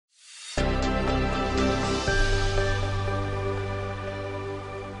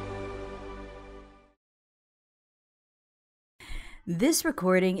This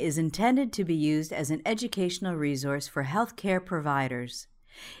recording is intended to be used as an educational resource for healthcare providers.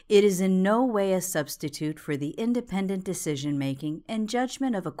 It is in no way a substitute for the independent decision-making and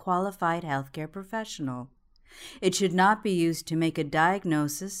judgment of a qualified healthcare professional. It should not be used to make a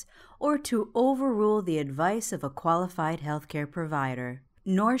diagnosis or to overrule the advice of a qualified healthcare provider,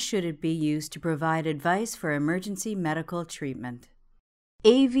 nor should it be used to provide advice for emergency medical treatment.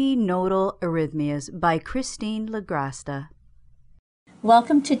 AV Nodal Arrhythmias by Christine LaGrasta.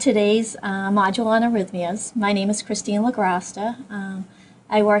 Welcome to today's module on arrhythmias. My name is Christine LaGrasta.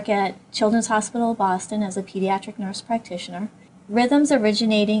 I work at Children's Hospital of Boston as a pediatric nurse practitioner. Rhythms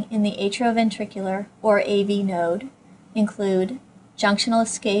originating in the atrioventricular or AV node include junctional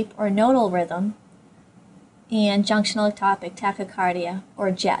escape or nodal rhythm and junctional ectopic tachycardia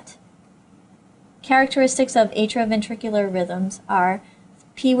or JET. Characteristics of atrioventricular rhythms are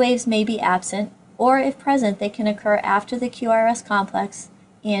P waves may be absent, or if present, they can occur after the QRS complex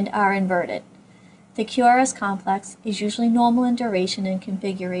and are inverted. The QRS complex is usually normal in duration and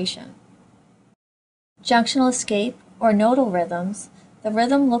configuration. Junctional escape or nodal rhythms, the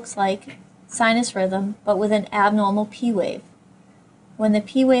rhythm looks like sinus rhythm but with an abnormal P wave. When the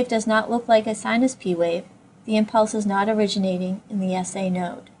P wave does not look like a sinus P wave, the impulse is not originating in the SA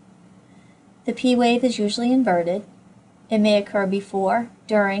node. The P wave is usually inverted. It may occur before,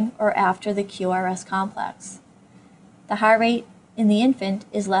 during, or after the QRS complex. The heart rate in the infant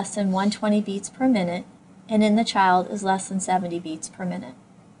is less than 120 beats per minute, and in the child is less than 70 beats per minute.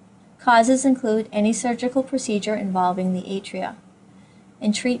 Causes include any surgical procedure involving the atria.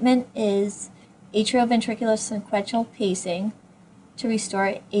 And treatment is atrioventricular sequential pacing to restore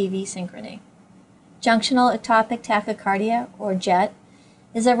AV synchrony. Junctional ectopic tachycardia, or JET,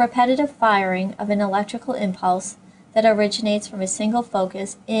 is a repetitive firing of an electrical impulse that originates from a single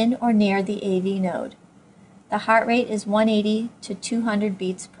focus in or near the AV node. The heart rate is 180 to 200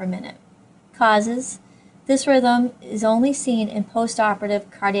 beats per minute. Causes: this rhythm is only seen in postoperative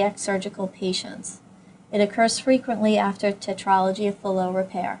cardiac surgical patients. It occurs frequently after tetralogy of Fallot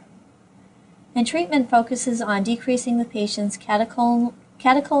repair. And treatment focuses on decreasing the patient's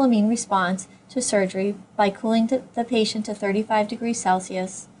catecholamine response to surgery by cooling the patient to 35 degrees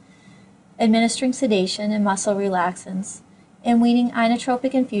Celsius, administering sedation and muscle relaxants, and weaning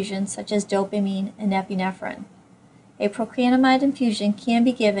inotropic infusions such as dopamine and epinephrine. A procainamide infusion can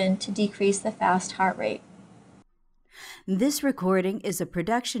be given to decrease the fast heart rate. This recording is a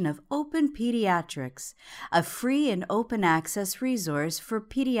production of Open Pediatrics, a free and open access resource for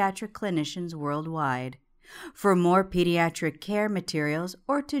pediatric clinicians worldwide. For more pediatric care materials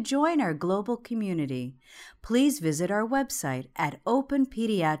or to join our global community, please visit our website at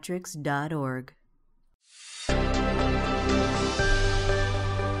openpediatrics.org.